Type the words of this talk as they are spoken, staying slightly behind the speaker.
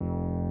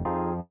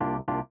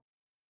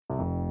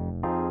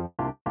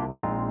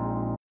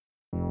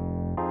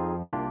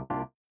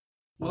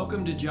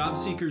Welcome to Job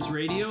Seekers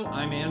Radio.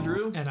 I'm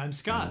Andrew. And I'm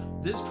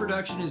Scott. This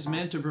production is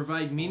meant to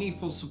provide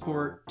meaningful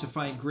support to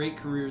find great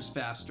careers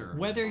faster,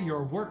 whether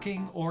you're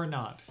working or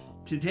not.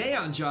 Today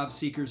on Job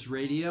Seekers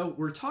Radio,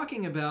 we're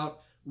talking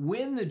about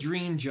when the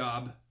dream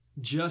job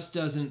just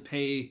doesn't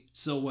pay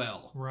so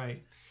well.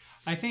 Right.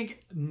 I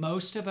think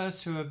most of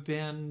us who have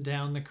been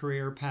down the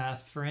career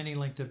path for any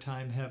length of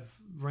time have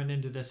run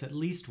into this at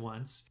least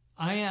once.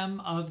 I am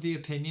of the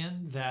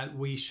opinion that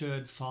we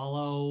should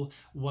follow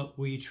what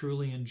we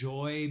truly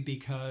enjoy,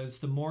 because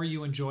the more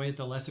you enjoy it,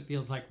 the less it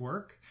feels like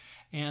work.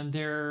 And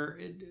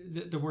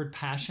the word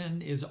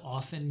passion is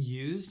often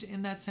used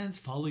in that sense.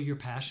 Follow your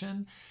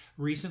passion.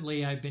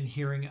 Recently, I've been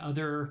hearing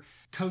other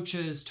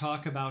coaches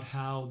talk about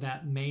how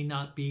that may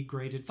not be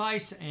great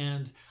advice,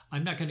 and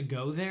I'm not going to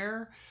go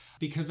there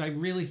because I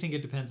really think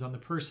it depends on the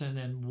person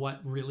and what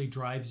really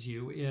drives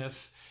you.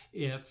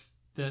 If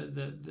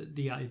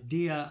the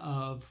idea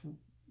of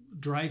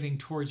driving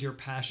towards your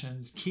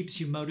passions keeps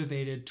you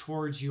motivated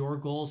towards your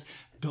goals,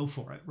 go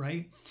for it,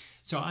 right?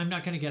 So I'm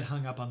not going to get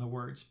hung up on the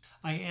words.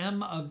 I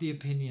am of the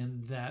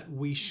opinion that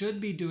we should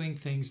be doing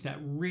things that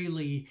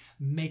really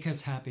make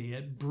us happy.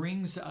 It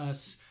brings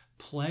us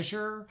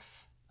pleasure,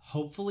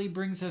 hopefully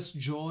brings us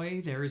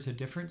joy. There is a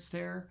difference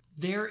there.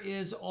 There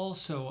is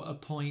also a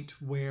point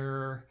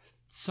where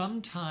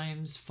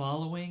sometimes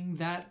following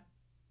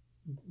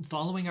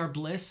our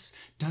bliss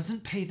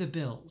doesn't pay the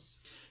bills.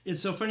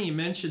 It's so funny you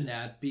mentioned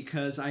that,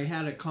 because I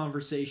had a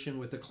conversation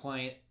with a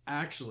client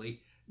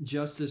actually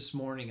just this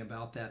morning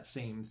about that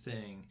same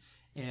thing.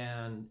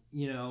 And,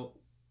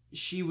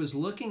 she was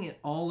looking at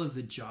all of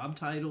the job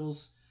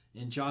titles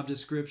and job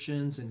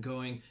descriptions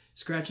and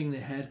scratching the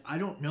head, I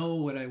don't know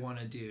what I want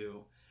to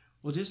do.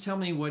 Well, just tell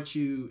me what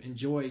you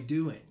enjoy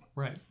doing.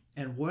 Right.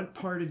 And what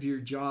part of your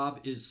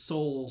job is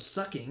soul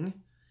sucking,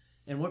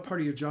 and what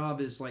part of your job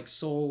is like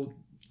soul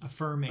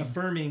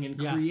affirming and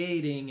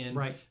creating, and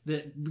right,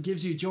 that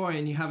gives you joy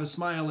and you have a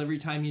smile every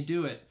time you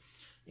do it.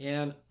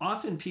 And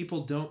often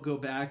people don't go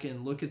back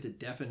and look at the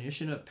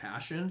definition of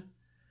passion.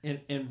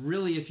 And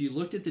really, if you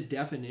looked at the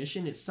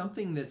definition, it's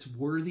something that's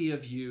worthy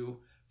of you,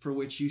 for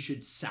which you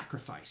should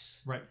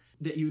sacrifice. Right.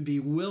 That you would be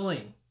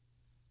willing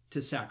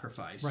to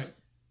sacrifice. Right.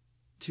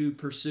 To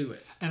pursue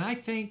it. And I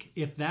think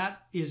if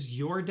that is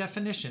your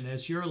definition,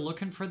 as you're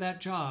looking for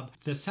that job,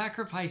 the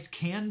sacrifice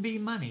can be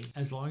money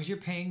as long as you're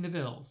paying the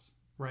bills,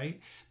 right?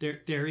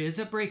 There is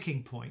a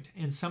breaking point,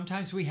 and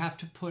sometimes we have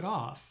to put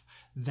off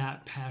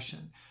that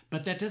passion.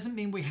 But that doesn't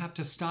mean we have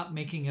to stop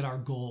making it our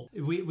goal.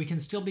 We can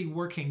still be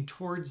working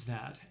towards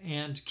that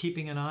and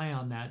keeping an eye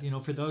on that.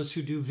 For those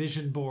who do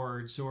vision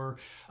boards or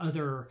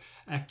other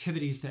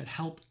activities that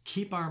help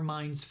keep our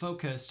minds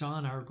focused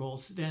on our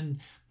goals, then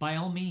by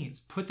all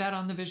means, put that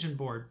on the vision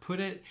board. Put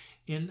it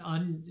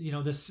on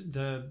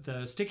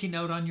the sticky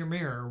note on your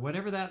mirror,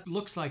 whatever that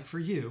looks like for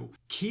you.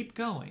 Keep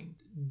going.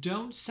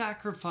 Don't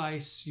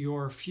sacrifice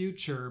your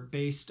future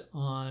based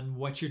on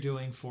what you're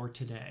doing for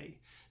today.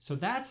 So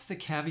that's the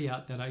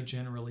caveat that I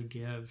generally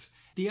give.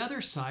 The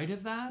other side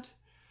of that,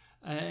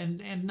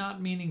 and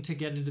not meaning to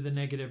get into the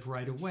negative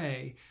right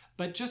away,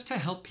 but just to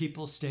help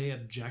people stay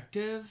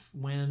objective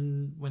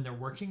when they're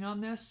working on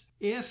this.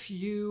 If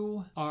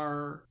you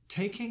are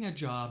taking a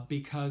job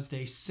because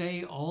they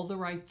say all the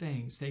right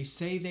things, they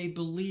say they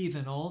believe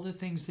in all the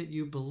things that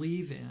you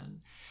believe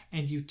in,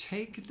 and you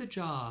take the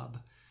job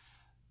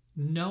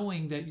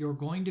knowing that you're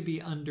going to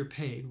be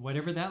underpaid,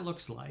 whatever that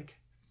looks like,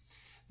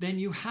 then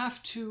you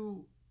have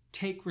to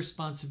take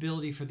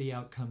responsibility for the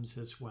outcomes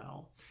as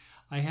well.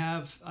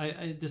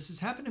 This has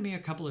happened to me a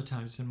couple of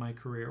times in my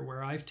career,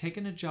 where I've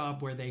taken a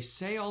job where they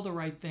say all the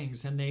right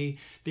things and they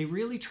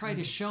really try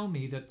to show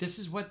me that this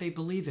is what they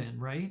believe in,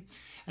 right?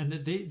 And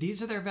that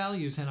these are their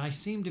values, and I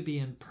seem to be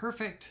in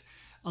perfect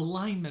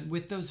alignment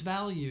with those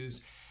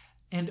values.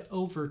 And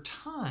over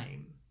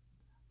time,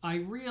 I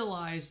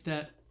realized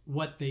that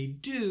what they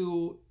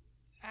do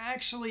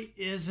actually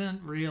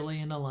isn't really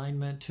in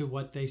alignment to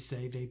what they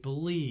say they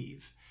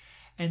believe.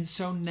 And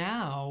so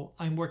now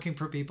I'm working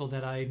for people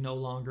that I no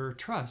longer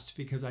trust,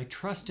 because I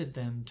trusted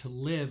them to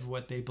live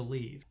what they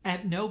believe.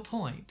 At no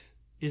point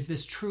is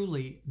this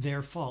truly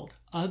their fault,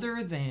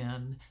 other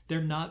than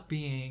they're not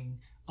being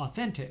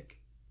authentic.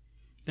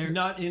 They're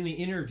not in the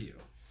interview.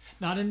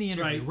 Not in the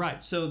interview,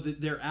 right. So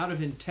they're out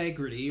of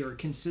integrity or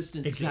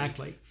consistency.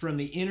 Exactly. From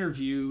the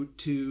interview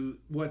to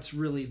what's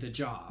really the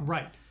job.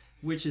 Right.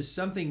 Which is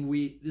something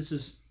this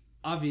is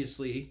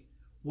obviously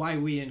why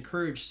we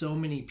encourage so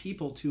many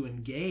people to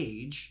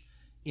engage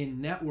in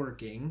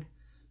networking,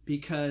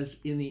 because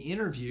in the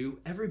interview,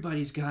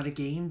 everybody's got a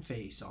game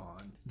face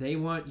on. They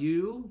want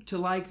you to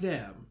like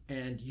them,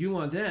 and you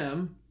want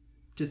them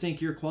to think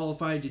you're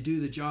qualified to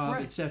do the job,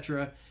 right,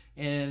 etc.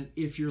 And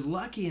if you're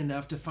lucky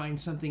enough to find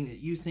something that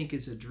you think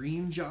is a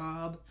dream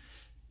job,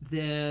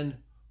 then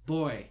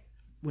boy,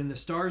 when the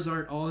stars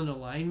aren't all in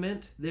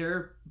alignment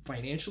there,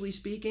 financially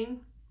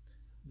speaking,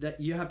 that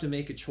you have to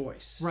make a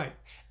choice. Right.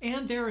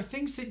 And there are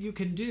things that you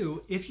can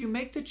do if you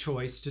make the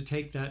choice to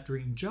take that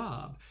dream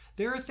job.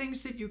 There are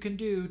things that you can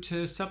do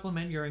to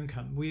supplement your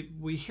income.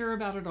 We hear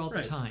about it all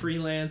the time.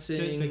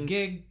 Freelancing, the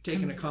gig,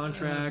 taking a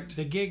contract,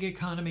 the gig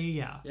economy.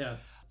 Yeah.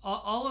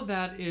 All of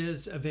that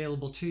is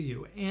available to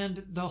you.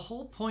 And the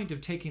whole point of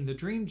taking the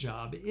dream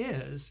job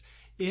is,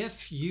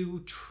 if you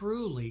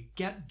truly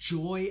get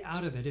joy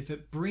out of it, if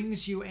it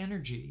brings you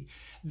energy,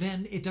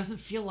 then it doesn't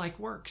feel like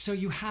work. So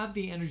you have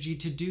the energy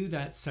to do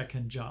that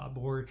second job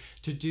or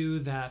to do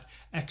that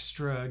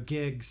extra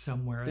gig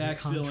somewhere, the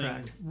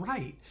contract.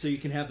 Right. So you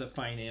can have the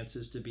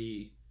finances to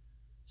be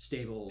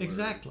stable.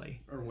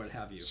 Exactly. Or what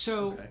have you.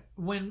 So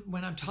when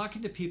I'm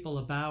talking to people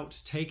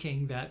about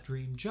taking that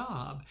dream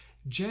job,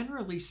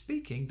 generally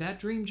speaking, that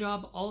dream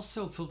job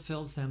also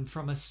fulfills them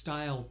from a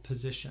style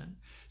position.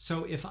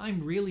 So if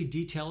I'm really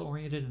detail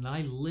oriented and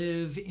I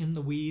live in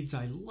the weeds,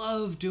 I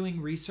love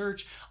doing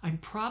research, I'm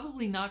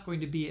probably not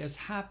going to be as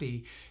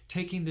happy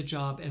taking the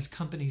job as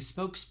company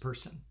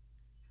spokesperson.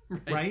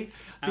 Right?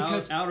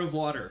 Because out of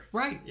water.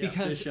 Right. Yeah,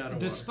 because the water.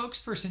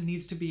 Spokesperson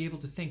needs to be able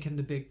to think in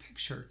the big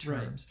picture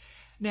terms.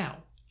 Right.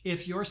 Now,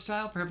 if your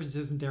style preference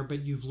isn't there,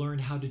 but you've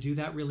learned how to do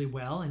that really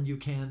well and you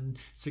can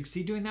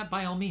succeed doing that,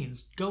 by all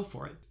means, go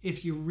for it.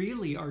 If you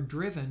really are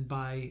driven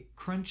by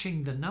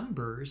crunching the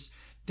numbers,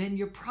 then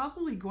you're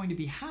probably going to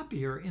be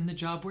happier in the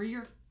job where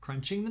you're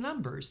crunching the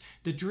numbers.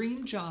 The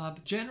dream job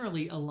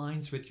generally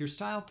aligns with your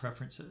style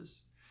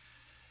preferences.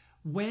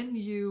 When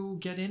you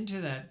get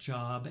into that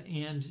job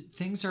and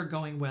things are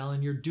going well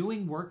and you're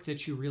doing work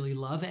that you really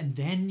love, and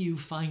then you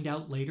find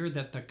out later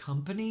that the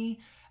company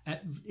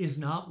is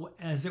not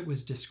as it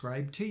was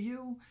described to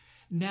you,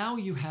 now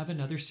you have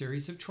another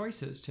series of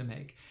choices to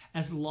make.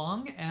 As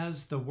long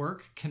as the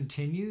work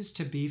continues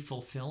to be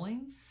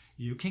fulfilling,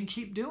 you can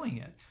keep doing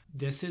it.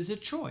 This is a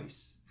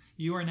choice.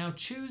 You are now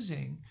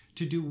choosing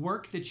to do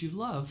work that you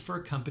love for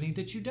a company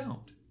that you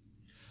don't.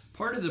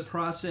 Part of the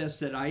process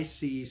that I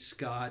see,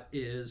 Scott,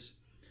 is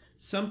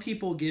some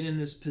people get in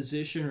this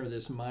position or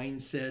this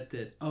mindset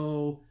that,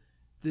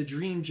 the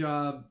dream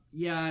job,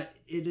 yeah,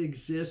 it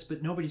exists,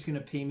 but nobody's going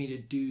to pay me to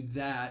do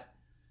that,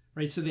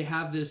 right? So they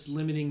have this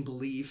limiting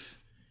belief,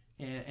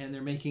 and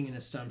they're making an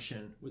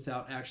assumption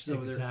without actually.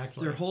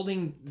 Exactly. They're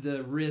holding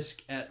the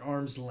risk at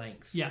arm's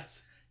length.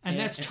 Yes, and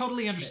that's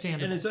totally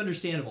understandable. And it's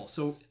understandable.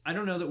 So I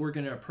don't know that we're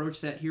going to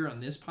approach that here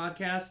on this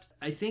podcast.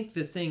 I think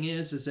the thing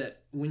is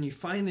that when you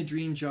find the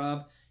dream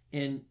job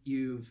and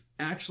you've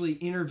actually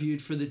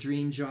interviewed for the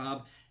dream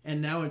job,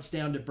 and now it's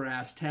down to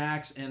brass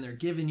tacks, and they're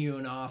giving you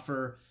an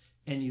offer,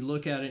 and you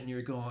look at it and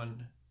you're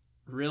going,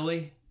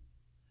 really?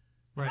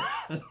 Right.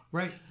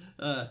 Right.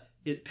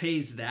 It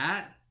pays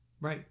that?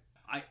 Right.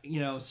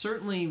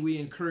 Certainly we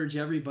encourage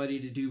everybody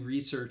to do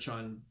research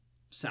on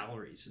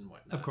salaries and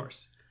whatnot. Of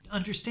course.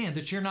 Understand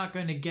that you're not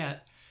going to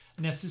get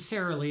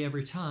necessarily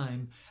every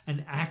time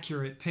an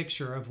accurate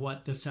picture of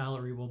what the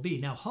salary will be.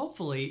 Now,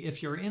 hopefully,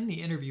 if you're in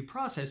the interview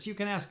process, you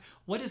can ask,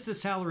 what is the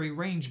salary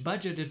range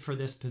budgeted for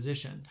this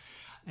position?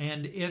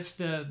 And if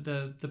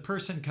the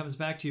person comes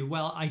back to you,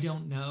 well, I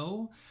don't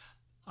know,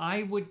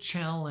 I would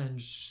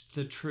challenge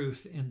the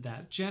truth in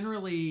that.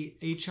 Generally,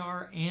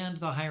 HR and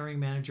the hiring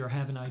manager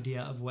have an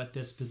idea of what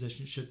this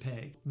position should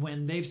pay.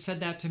 When they've said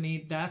that to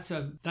me, that's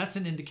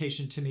an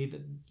indication to me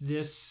that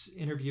this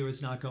interview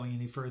is not going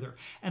any further.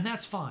 And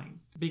that's fine,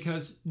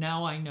 because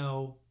now I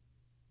know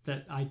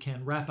that I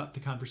can wrap up the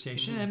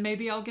conversation, and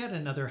maybe I'll get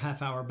another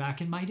half hour back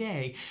in my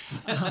day.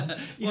 And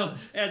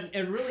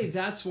really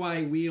that's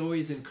why we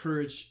always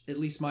encourage, at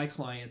least my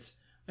clients,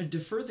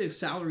 defer the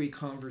salary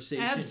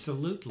conversation.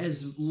 Absolutely.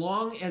 As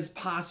long as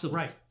possible.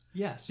 Right.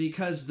 Yes.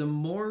 Because the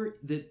more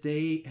that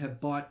they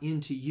have bought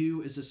into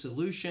you as a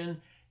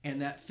solution,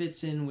 and that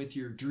fits in with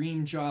your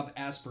dream job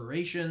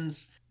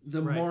aspirations, the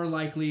more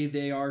likely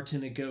they are to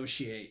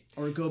negotiate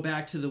or go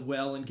back to the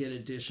well and get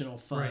additional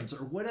funds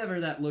or whatever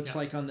that looks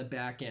like on the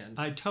back end.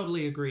 I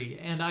totally agree.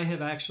 And I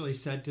have actually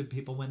said to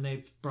people when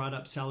they've brought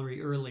up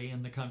salary early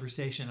in the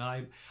conversation,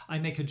 I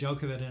make a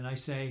joke of it and I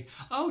say,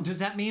 oh, does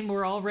that mean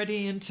we're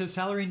already into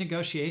salary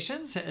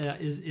negotiations?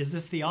 Is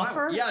this the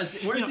offer? Wow. Yeah,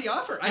 where's the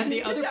offer? And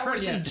the other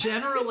person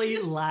generally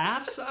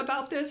laughs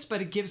about this,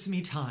 but it gives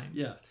me time.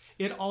 Yeah.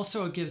 It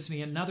also gives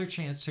me another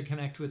chance to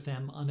connect with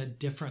them on a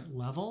different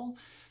level.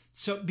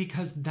 So,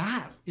 because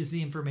that is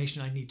the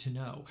information I need to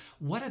know.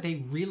 What do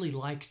they really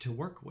like to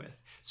work with?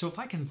 So if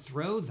I can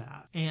throw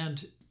that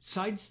and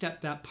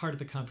sidestep that part of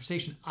the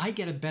conversation, I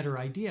get a better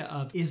idea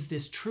of, is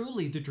this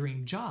truly the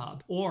dream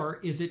job, or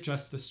is it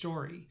just the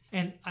story?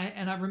 And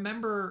I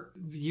remember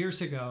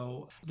years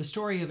ago the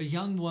story of a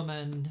young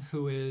woman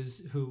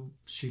who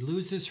she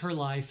loses her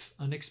life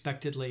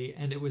unexpectedly,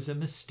 and it was a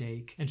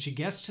mistake, and she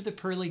gets to the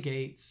pearly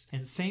gates,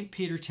 and St.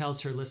 Peter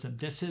tells her, listen,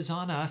 this is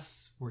on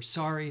us. We're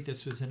sorry,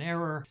 this was an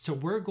error. So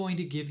we're going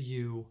to give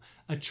you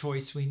a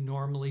choice we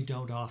normally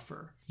don't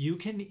offer. You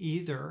can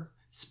either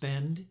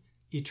spend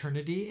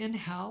eternity in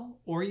hell,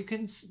 or you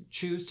can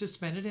choose to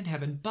spend it in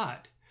heaven.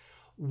 But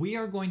we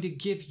are going to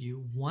give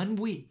you 1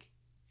 week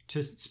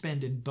to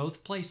spend in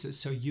both places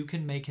so you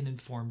can make an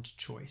informed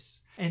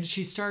choice. And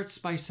she starts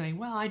by saying,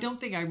 well, I don't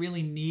think I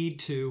really need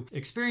to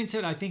experience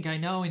it. I think I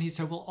know. And he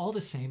said, well, all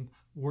the same,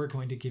 we're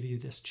going to give you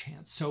this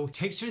chance. So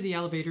takes her to the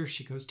elevator.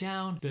 She goes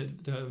down.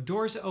 The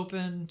doors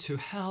open to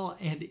hell,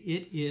 and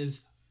it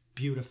is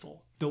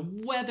beautiful. The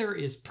weather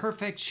is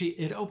perfect.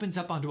 It opens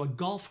up onto a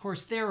golf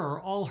course. There are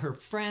all her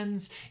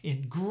friends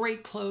in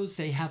great clothes.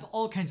 They have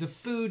all kinds of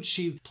food.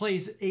 She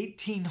plays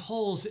 18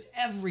 holes.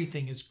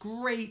 Everything is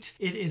great.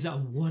 It is a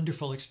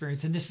wonderful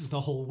experience. And this is the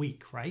whole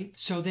week, right?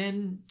 So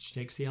then she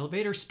takes the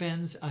elevator,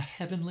 spends a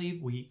heavenly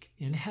week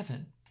in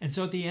heaven. And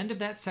so at the end of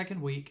that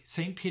second week,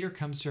 St. Peter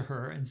comes to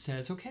her and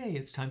says, okay,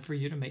 it's time for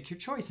you to make your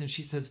choice. And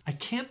she says, I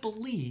can't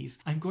believe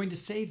I'm going to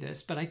say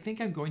this, but I think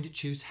I'm going to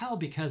choose hell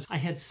because I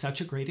had such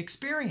a great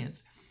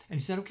experience. And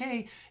he said,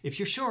 okay, if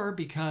you're sure,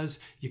 because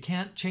you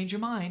can't change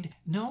your mind.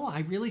 No, I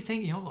really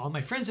think, all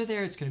my friends are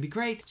there. It's going to be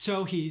great.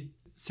 So he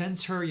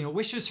sends her,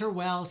 wishes her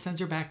well,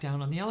 sends her back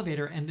down on the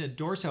elevator, and the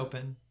doors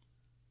open.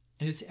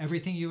 And it's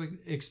everything you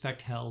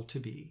expect hell to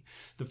be.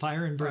 The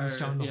fire and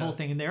brimstone, the whole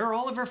thing. And there are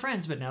all of her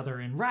friends, but now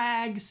they're in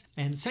rags.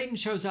 And Satan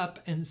shows up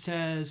and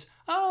says,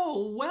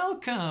 oh,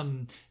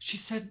 welcome. She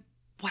said,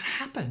 what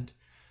happened?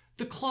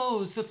 The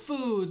clothes, the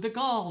food, the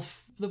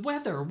golf, the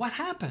weather, what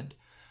happened?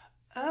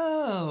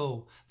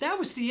 Oh, that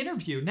was the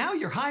interview. Now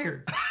you're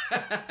hired.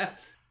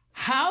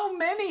 How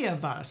many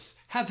of us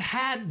have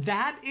had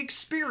that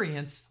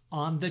experience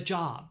on the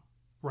job?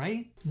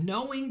 Right?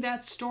 Knowing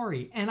that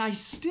story. And I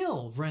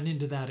still run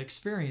into that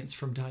experience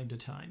from time to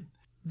time.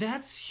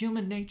 That's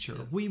human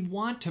nature. We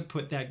want to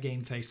put that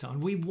game face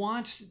on. We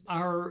want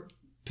our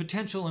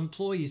potential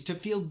employees to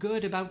feel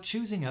good about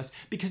choosing us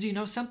because you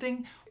know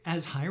something?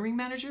 As hiring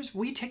managers,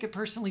 we take it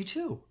personally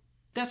too.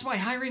 That's why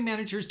hiring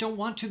managers don't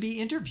want to be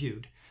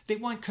interviewed. They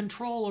want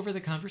control over the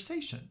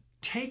conversation.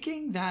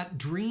 Taking that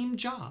dream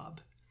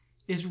job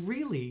is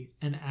really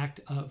an act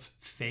of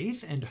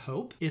faith and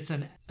hope. It's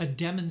a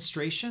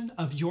demonstration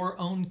of your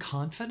own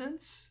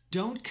confidence.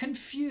 Don't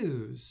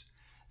confuse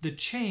the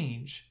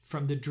change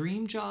from the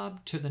dream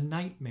job to the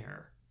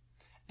nightmare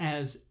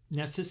as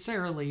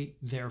necessarily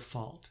their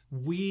fault.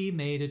 We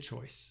made a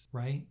choice,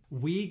 right?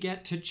 We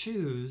get to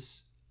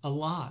choose a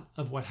lot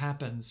of what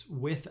happens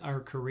with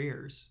our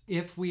careers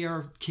if we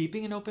are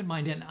keeping an open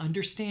mind and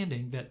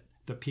understanding that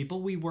the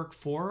people we work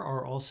for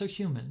are also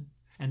human.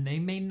 And they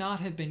may not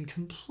have been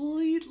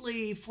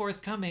completely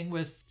forthcoming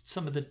with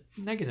some of the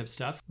negative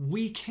stuff.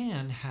 We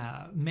can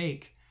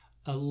make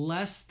a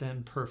less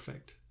than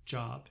perfect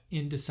job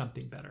into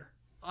something better.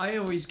 I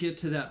always get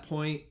to that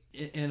point,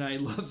 and I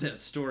love that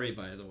story,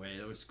 by the way.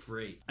 That was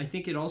great. I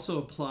think it also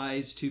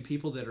applies to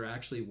people that are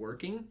actually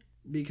working,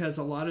 because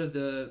a lot of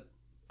the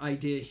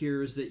idea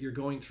here is that you're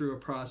going through a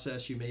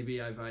process.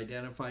 I've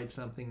identified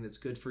something that's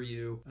good for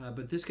you,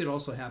 but this could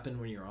also happen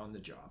when you're on the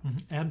job.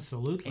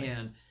 Absolutely.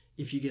 And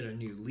if you get a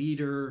new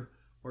leader,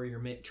 or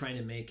you're trying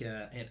to make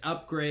an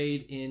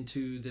upgrade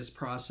into this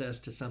process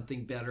to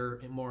something better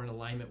and more in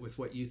alignment with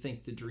what you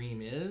think the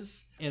dream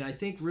is. And I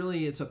think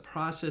really it's a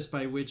process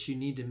by which you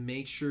need to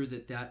make sure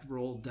that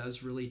role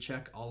does really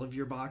check all of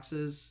your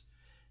boxes,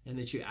 and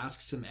that you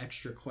ask some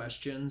extra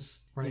questions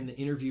in the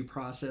interview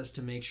process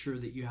to make sure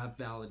that you have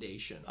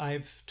validation.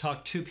 I've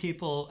talked to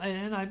people,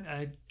 and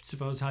I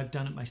suppose I've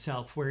done it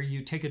myself, where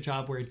you take a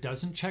job where it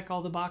doesn't check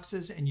all the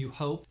boxes, and you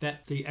hope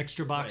that the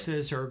extra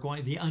boxes are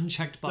going, the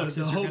unchecked boxes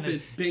the are hope going to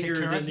is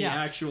bigger than the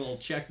actual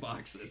check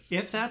boxes.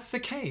 If that's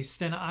the case,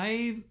 then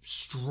I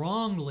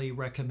strongly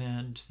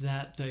recommend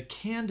that the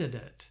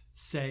candidate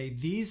say,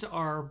 these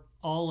are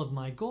all of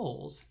my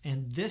goals,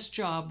 and this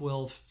job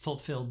will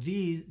fulfill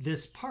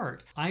this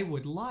part. I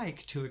would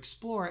like to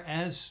explore,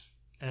 as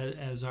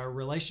our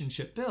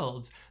relationship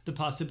builds, the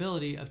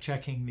possibility of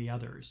checking the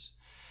others.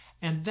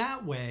 And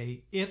that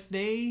way, if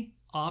they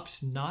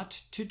opt not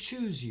to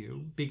choose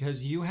you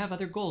because you have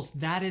other goals,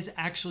 that is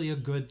actually a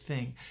good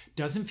thing.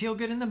 Doesn't feel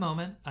good in the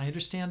moment. I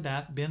understand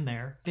that, been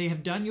there. They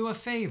have done you a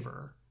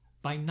favor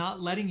by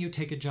not letting you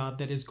take a job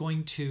that is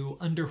going to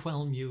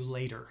underwhelm you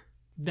later.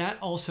 That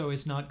also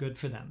is not good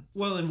for them.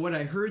 Well, and what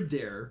I heard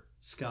there,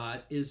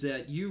 Scott, is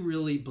that you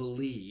really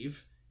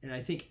believe, and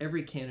I think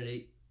every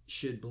candidate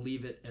should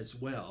believe it as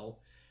well,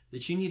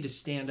 that you need to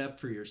stand up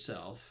for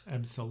yourself.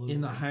 Absolutely.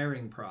 In the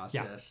hiring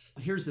process.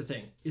 Yeah. Here's the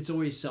thing. It's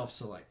always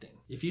self-selecting.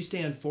 If you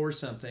stand for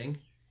something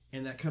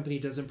and that company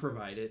doesn't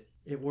provide it,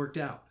 it worked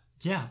out.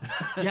 Yeah.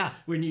 Yeah.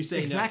 When you say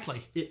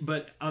exactly. No.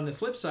 But on the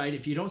flip side,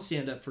 if you don't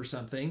stand up for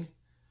something,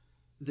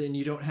 then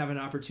you don't have an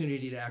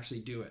opportunity to actually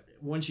do it.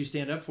 Once you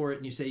stand up for it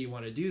and you say you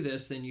want to do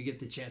this, then you get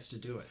the chance to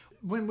do it.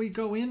 When we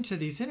go into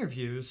these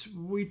interviews,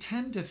 we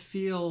tend to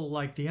feel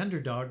like the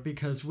underdog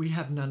because we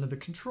have none of the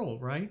control,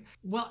 right?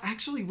 Well,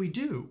 actually we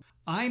do.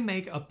 I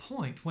make a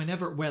point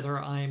whether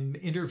I'm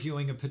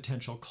interviewing a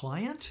potential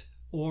client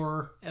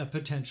or a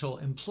potential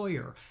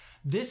employer.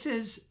 This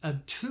is a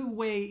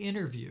two-way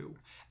interview.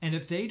 And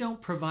if they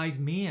don't provide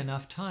me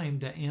enough time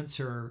to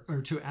answer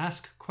or to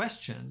ask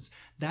questions,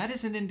 that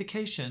is an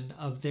indication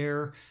of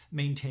their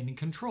maintaining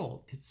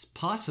control. It's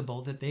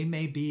possible that they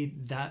may be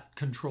that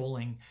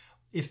controlling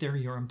if they're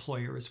your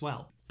employer as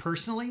well.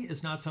 Personally,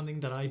 it's not something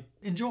that I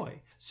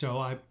enjoy. So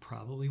I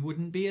probably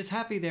wouldn't be as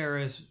happy there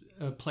as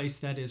a place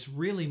that is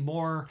really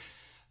more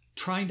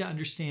trying to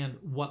understand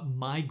what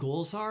my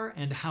goals are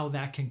and how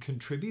that can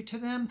contribute to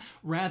them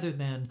rather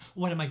than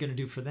what am I going to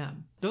do for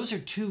them. Those are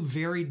two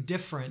very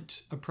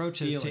different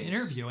approaches to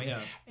interviewing,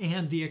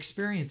 and the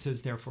experience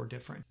is therefore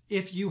different.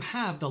 If you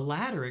have the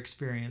latter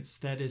experience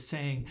that is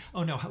saying,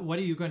 oh no, what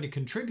are you going to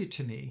contribute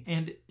to me?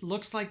 And it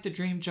looks like the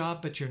dream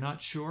job, but you're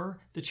not sure,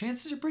 the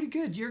chances are pretty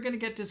good you're going to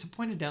get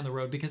disappointed down the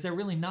road because they're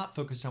really not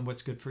focused on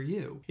what's good for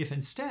you. If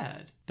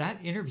instead that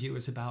interview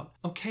is about,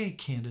 okay,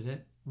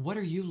 candidate, what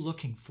are you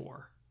looking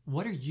for?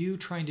 What are you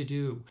trying to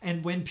do?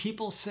 And when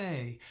people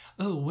say,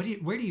 oh,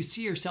 where do you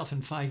see yourself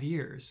in 5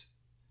 years?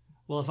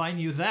 Well, if I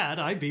knew that,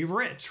 I'd be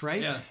rich,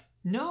 right? Yeah.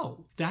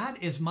 No,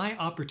 that is my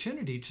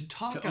opportunity to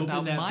talk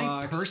about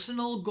my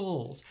personal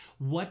goals.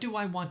 What do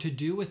I want to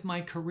do with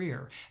my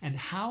career? And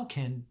how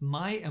can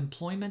my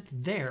employment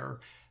there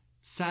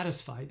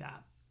satisfy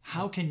that?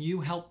 How can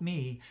you help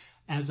me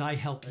as I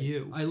help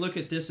you? I look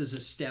at this as a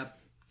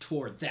step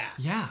toward that.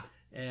 Yeah.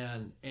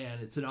 And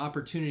it's an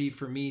opportunity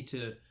for me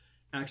to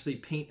actually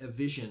paint a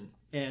vision,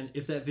 and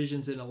if that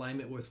vision's in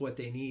alignment with what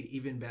they need,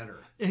 even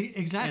better.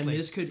 Exactly. And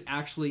this could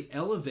actually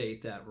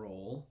elevate that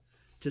role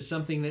to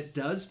something that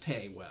does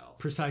pay well.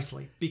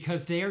 Precisely,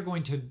 because they are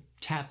going to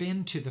tap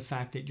into the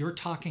fact that you're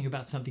talking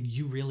about something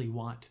you really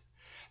want.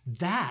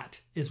 That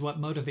is what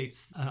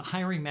motivates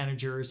hiring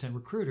managers and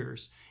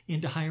recruiters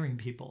into hiring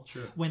people.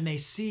 Sure. When they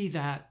see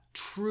that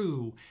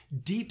true,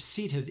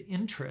 deep-seated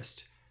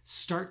interest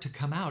start to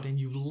come out and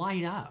you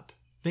light up,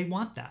 they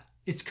want that.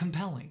 It's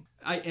compelling.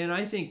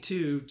 I think,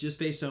 too, just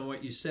based on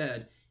what you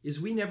said, is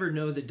we never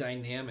know the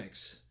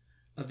dynamics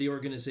of the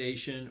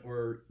organization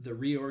or the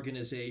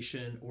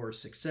reorganization or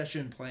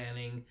succession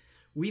planning.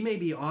 We may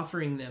be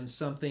offering them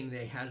something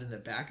they had in the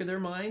back of their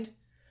mind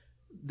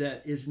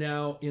that is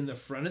now in the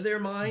front of their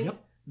mind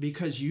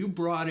because you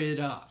brought it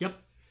up.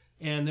 Yep.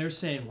 And they're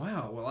saying,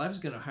 wow, well, I was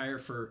going to hire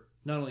for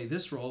not only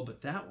this role,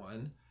 but that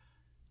one.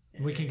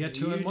 We can get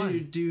two in one.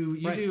 You do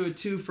a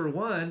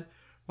 2-for-1.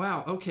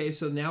 Wow, okay,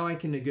 so now I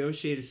can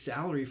negotiate a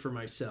salary for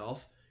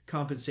myself,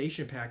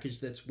 compensation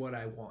package that's what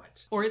I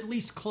want. Or at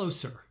least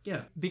closer.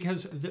 Yeah.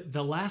 Because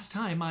the last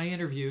time I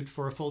interviewed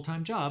for a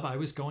full-time job, I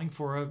was going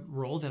for a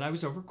role that I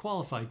was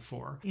overqualified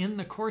for. In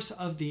the course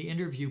of the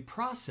interview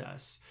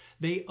process,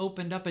 they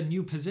opened up a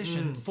new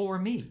position for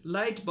me.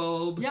 Light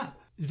bulb. Yeah,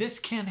 this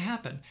can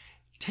happen.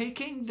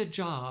 Taking the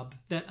job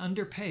that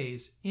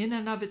underpays in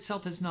and of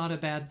itself is not a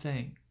bad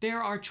thing.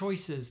 There are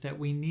choices that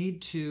we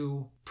need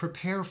to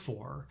prepare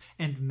for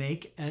and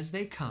make as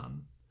they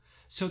come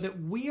so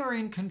that we are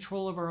in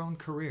control of our own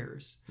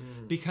careers.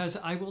 Because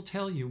I will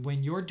tell you,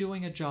 when you're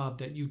doing a job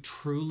that you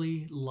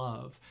truly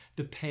love,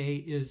 the pay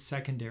is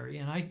secondary.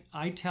 And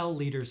I tell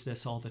leaders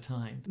this all the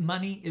time.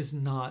 Money is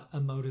not a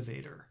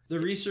motivator. The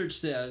research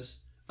says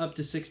up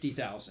to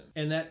 60,000,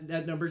 and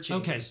that number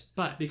changes. Okay,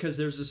 but because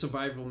there's a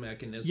survival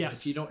mechanism. Yes.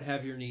 If you don't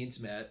have your needs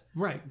met,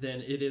 right,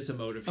 then it is a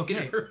motivator.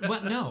 Okay,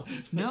 well,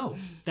 no,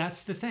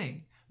 that's the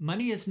thing.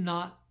 Money is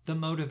not the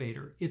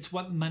motivator. It's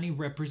what money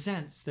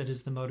represents that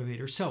is the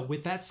motivator. So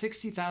with that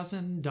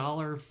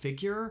 $60,000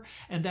 figure,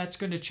 and that's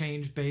going to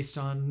change based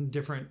on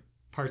different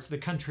parts of the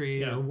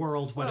country or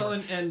world, whatever.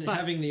 Well, and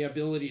having the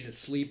ability to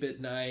sleep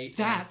at night,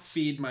 and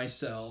feed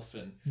myself,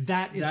 and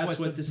that is that's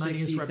what the money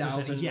is 60,000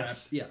 representing.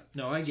 Yes. Yeah.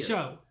 No, I get it.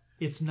 So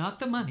it's not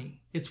the money,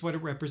 it's what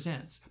it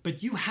represents.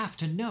 But you have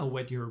to know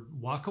what your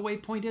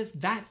walkaway point is.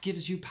 That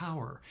gives you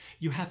power.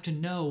 You have to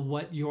know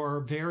what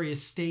your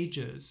various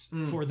stages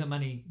for the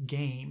money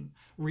game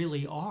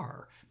really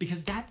are,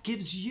 because that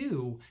gives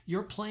you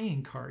your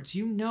playing cards.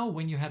 You know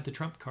when you have the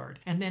trump card.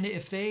 And then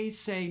if they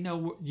say,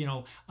 no,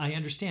 I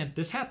understand,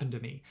 this happened to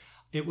me.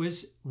 It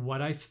was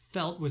what I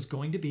felt was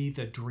going to be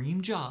the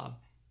dream job.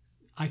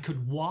 I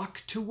could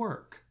walk to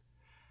work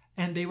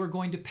and they were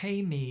going to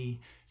pay me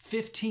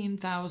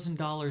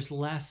 $15,000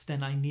 less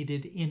than I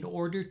needed in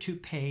order to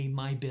pay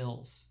my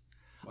bills.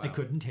 Wow. I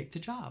couldn't take the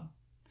job.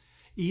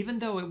 Even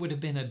though it would have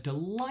been a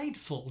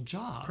delightful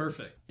job.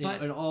 Perfect.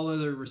 In all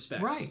other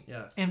respects. Right.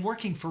 Yeah. And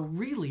working for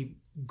really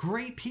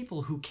great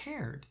people who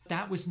cared.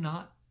 That was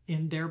not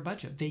in their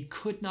budget. They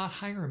could not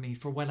hire me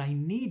for what I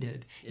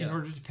needed in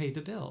order to pay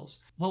the bills.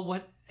 Well,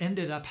 what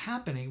ended up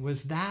happening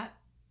was that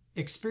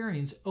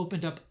experience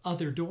opened up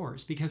other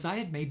doors because I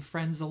had made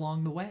friends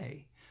along the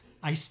way.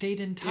 I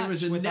stayed in touch. It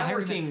was a with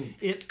networking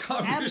It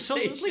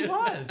conversation. Absolutely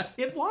was.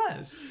 It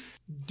was.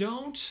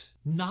 Don't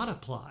not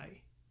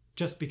apply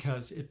just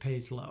because it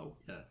pays low.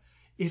 Yeah.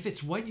 If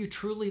it's what you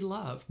truly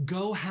love,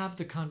 go have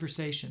the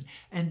conversation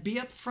and be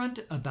upfront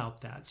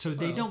about that so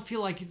they don't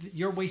feel like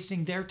you're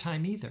wasting their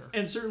time either.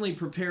 And certainly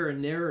prepare a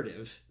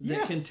narrative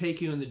that can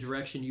take you in the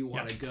direction you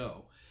want to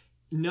go.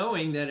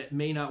 Knowing that it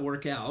may not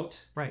work out,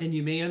 and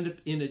you may end up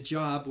in a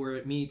job where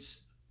it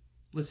meets,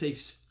 let's say,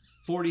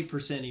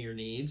 40% of your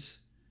needs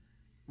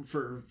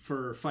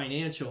for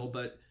financial,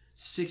 but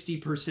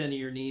 60% of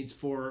your needs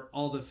for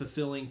all the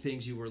fulfilling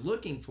things you were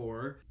looking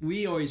for.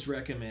 We always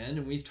recommend,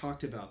 and we've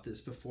talked about this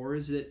before,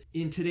 is that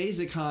in today's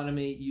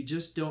economy, you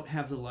just don't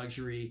have the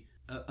luxury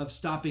of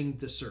stopping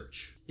the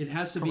search. It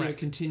has to be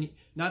a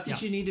not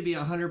that you need to be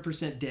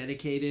 100%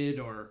 dedicated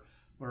or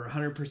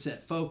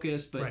 100%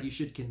 focused, but you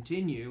should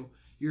continue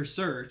your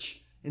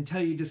search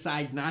until you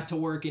decide not to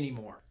work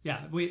anymore.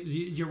 Yeah,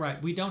 you're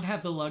right. We don't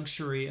have the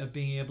luxury of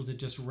being able to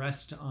just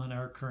rest on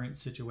our current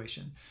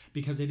situation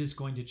because it is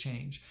going to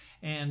change.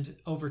 And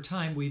over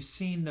time, we've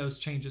seen those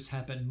changes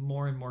happen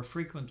more and more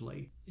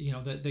frequently. You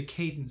know, the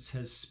cadence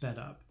has sped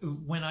up.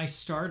 When I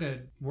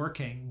started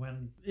working,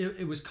 when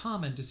it was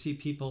common to see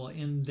people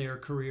in their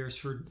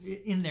careers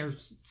in their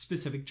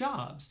specific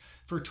jobs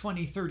for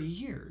 20, 30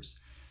 years.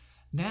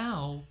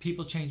 Now,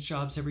 people change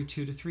jobs every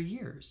 2 to 3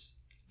 years.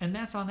 And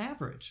that's on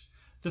average.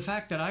 The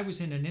fact that I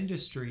was in an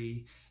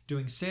industry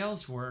doing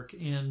sales work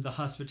in the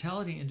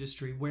hospitality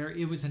industry where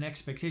it was an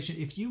expectation.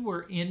 If you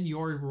were in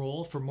your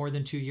role for more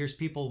than 2 years,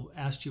 people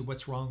asked you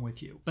what's wrong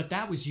with you. But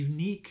that was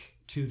unique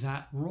to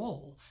that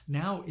role.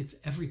 Now it's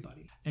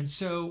everybody. And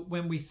so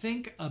when we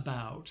think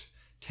about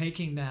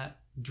taking that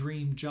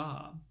dream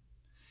job,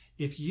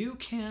 if you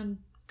can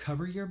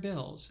cover your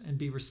bills and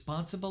be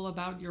responsible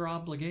about your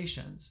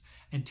obligations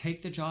and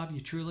take the job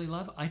you truly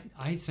love,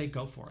 I'd say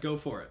go for it. Go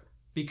for it.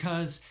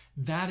 Because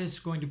that is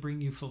going to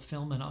bring you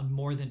fulfillment on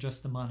more than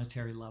just the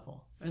monetary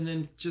level. And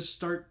then just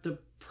start the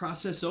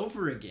process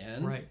over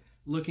again. Right.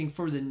 Looking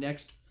for the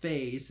next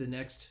phase, the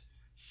next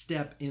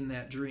step in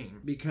that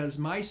dream. Because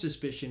my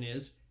suspicion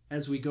is,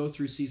 as we go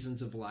through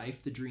seasons of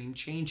life, the dream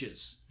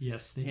changes.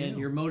 Yes, they do. And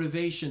your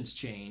motivations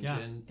change. Yeah.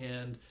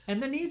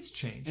 And the needs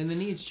change. And the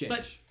needs change.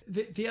 But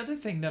the other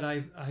thing that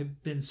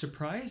I've been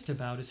surprised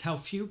about is how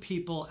few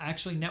people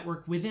actually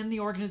network within the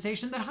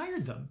organization that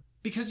hired them.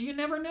 Because you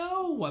never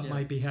know what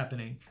might be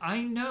happening.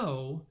 I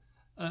know,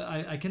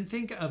 I can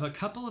think of a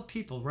couple of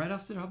people right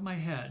off the top of my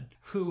head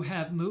who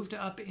have moved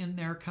up in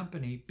their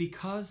company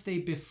because they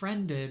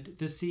befriended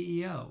the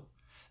CEO,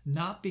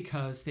 not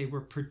because they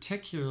were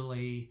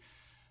particularly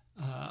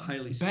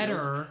highly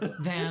better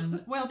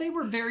than, well, they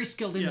were very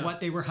skilled in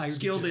what they were hired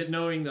skilled to do. at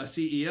knowing the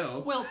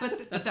CEO. Well,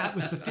 but that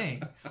was the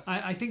thing.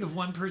 I think of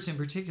one person in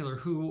particular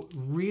who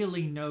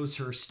really knows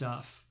her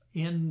stuff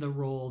in the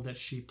role that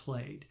she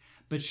played.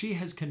 But she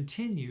has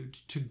continued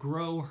to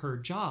grow her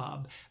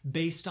job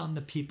based on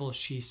the people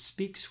she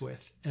speaks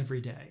with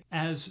every day.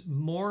 As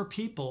more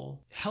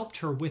people helped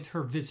her with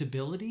her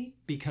visibility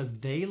because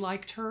they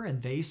liked her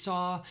and they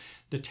saw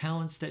the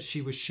talents that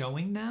she was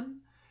showing them,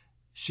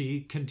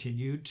 she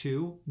continued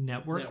to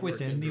network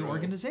within the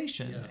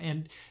organization. Yeah.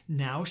 And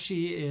now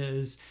she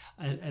is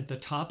at the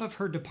top of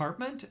her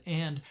department.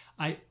 And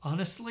I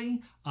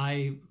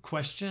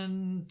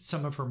question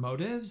some of her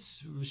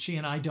motives. She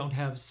and I don't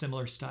have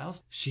similar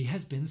styles. She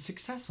has been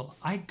successful.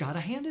 I got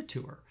to hand it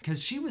to her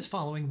because she was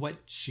following what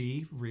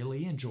she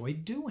really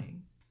enjoyed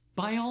doing.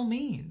 By all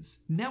means,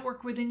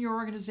 network within your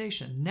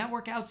organization,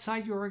 network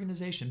outside your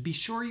organization. Be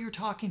sure you're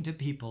talking to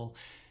people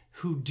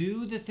who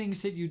do the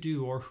things that you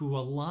do or who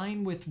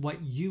align with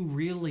what you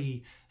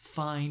really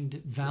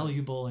find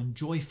valuable and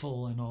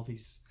joyful and all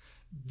these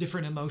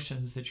different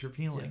emotions that you're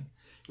feeling.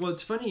 Yeah. Well,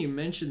 it's funny you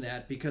mentioned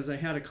that because I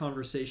had a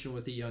conversation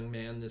with a young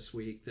man this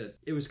week that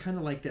it was kind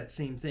of like that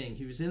same thing.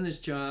 He was in this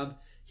job,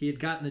 he had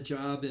gotten the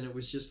job, and it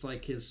was just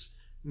like his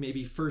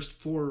maybe first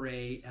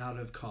foray out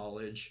of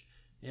college.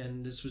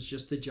 And this was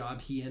just the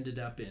job he ended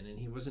up in, and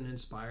he wasn't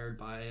inspired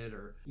by it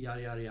or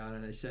yada, yada, yada.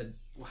 And I said,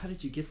 well, how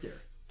did you get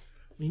there?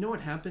 You know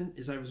what happened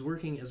is I was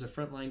working as a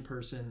frontline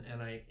person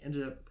and I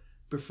ended up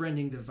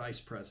befriending the vice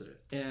president.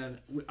 And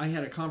I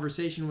had a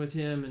conversation with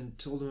him and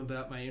told him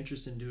about my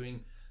interest in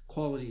doing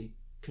quality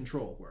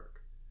control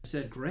work. I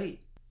said,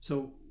 great.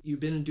 So you've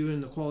been doing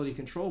the quality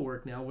control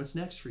work now. What's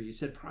next for you? He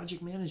said,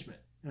 project management.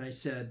 And I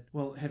said,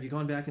 well, have you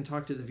gone back and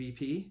talked to the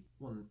VP?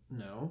 Well,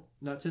 no,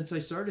 not since I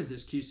started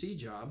this QC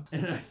job.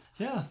 And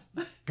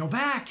go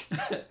back.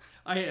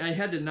 I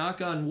had to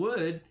knock on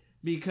wood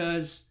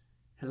because,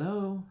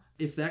 hello,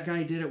 if that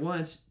guy did it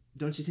once,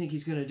 don't you think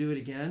he's going to do it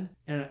again?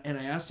 And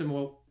I asked him,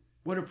 well,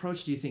 what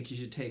approach do you think you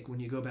should take when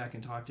you go back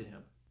and talk to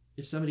him?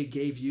 If somebody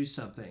gave you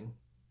something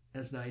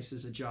as nice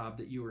as a job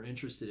that you were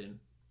interested in,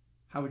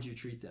 how would you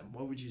treat them?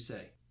 What would you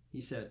say?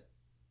 He said,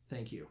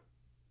 thank you.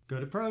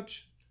 Good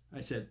approach.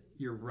 I said,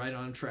 you're right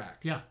on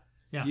track. Yeah.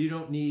 You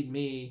don't need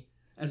me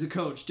as a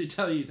coach to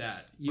tell you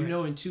that. You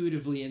know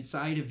intuitively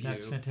inside of you.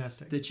 That's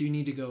fantastic. That you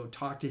need to go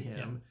talk to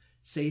him,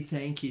 say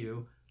thank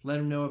you, let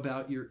him know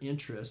about your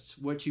interests,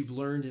 what you've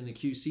learned in the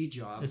QC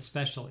job.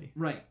 Especially.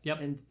 Right.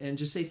 Yep. And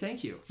just say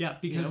thank you. Yeah,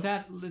 because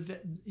that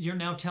you're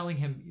now telling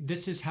him,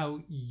 this is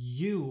how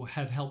you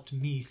have helped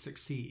me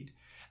succeed.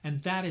 And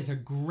that is a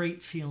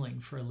great feeling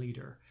for a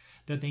leader.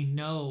 that they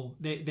know,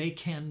 they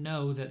can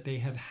know that they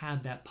have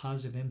had that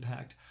positive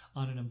impact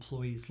on an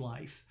employee's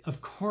life.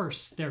 Of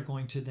course, they're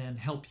going to then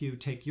help you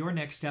take your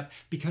next step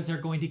because they're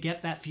going to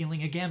get that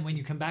feeling again when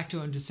you come back to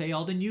them to say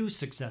all the new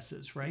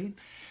successes, right?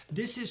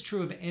 This is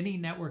true of any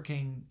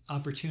networking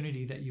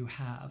opportunity that you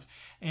have.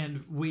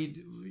 And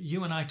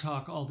you and I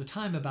talk all the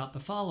time about the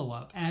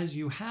follow-up. As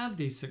you have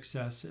these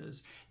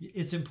successes,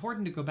 it's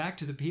important to go back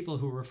to the people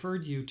who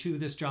referred you to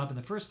this job in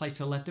the first place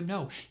to let them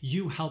know,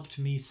 you helped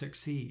me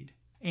succeed.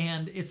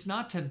 And it's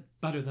not to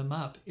butter them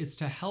up, it's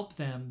to help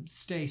them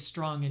stay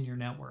strong in your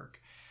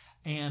network.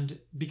 And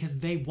because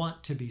they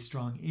want to be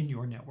strong in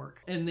your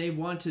network. And they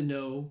want to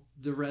know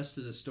the rest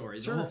of the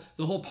story. Sure.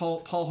 The whole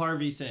Paul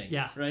Harvey thing.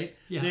 Yeah. Right?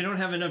 Yeah. They don't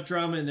have enough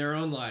drama in their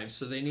own lives,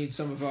 so they need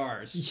some of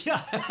ours.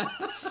 Yeah.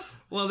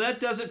 Well,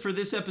 that does it for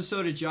this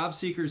episode of Job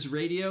Seekers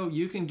Radio.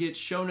 You can get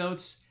show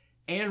notes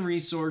and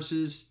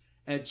resources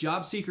at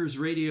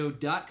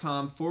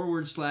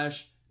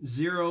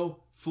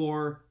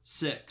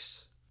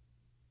jobseekersradio.com/046.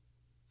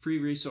 Free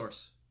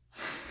resource.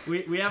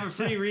 We have a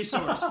free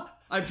resource.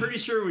 I'm pretty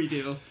sure we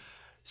do.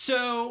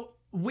 So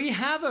we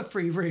have a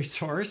free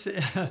resource.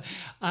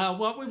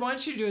 What we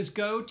want you to do is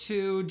go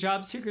to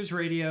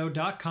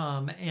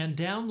jobseekersradio.com and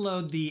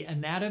download the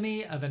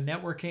Anatomy of a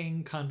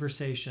Networking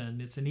Conversation.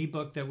 It's an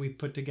ebook that we've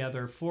put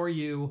together for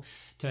you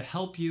to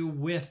help you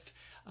with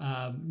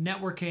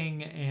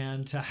networking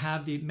and to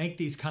make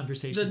these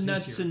conversations the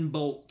nuts easier. and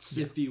bolts,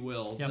 if you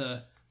will. Yep.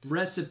 The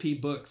recipe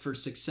book for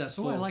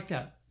successful I like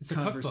that. It's a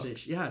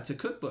cookbook. Yeah, it's a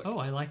cookbook. Oh,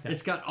 I like that.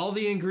 It's got all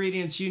the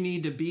ingredients you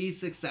need to be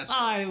successful.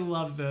 I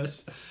love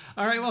this.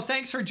 All right. Well,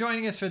 thanks for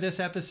joining us for this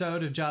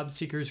episode of Job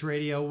Seekers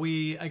Radio.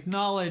 We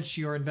acknowledge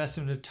your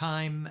investment of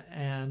time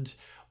and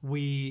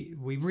we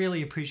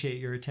really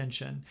appreciate your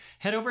attention.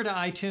 Head over to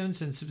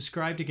iTunes and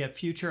subscribe to get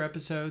future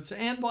episodes.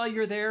 And while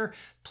you're there,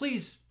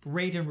 please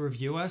rate and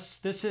review us.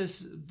 This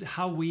is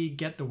how we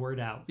get the word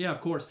out. Yeah,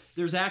 of course.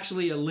 There's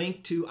actually a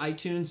link to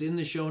iTunes in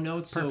the show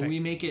notes. Perfect. So we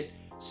make it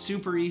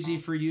super easy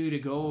for you to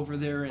go over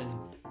there and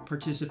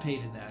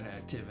participate in that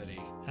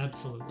activity.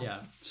 Absolutely.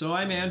 Yeah. So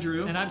I'm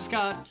Andrew. And I'm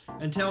Scott.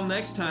 Until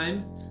next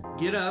time,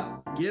 get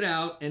up, get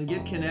out, and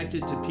get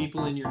connected to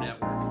people in your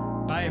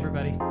network. Bye,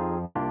 everybody.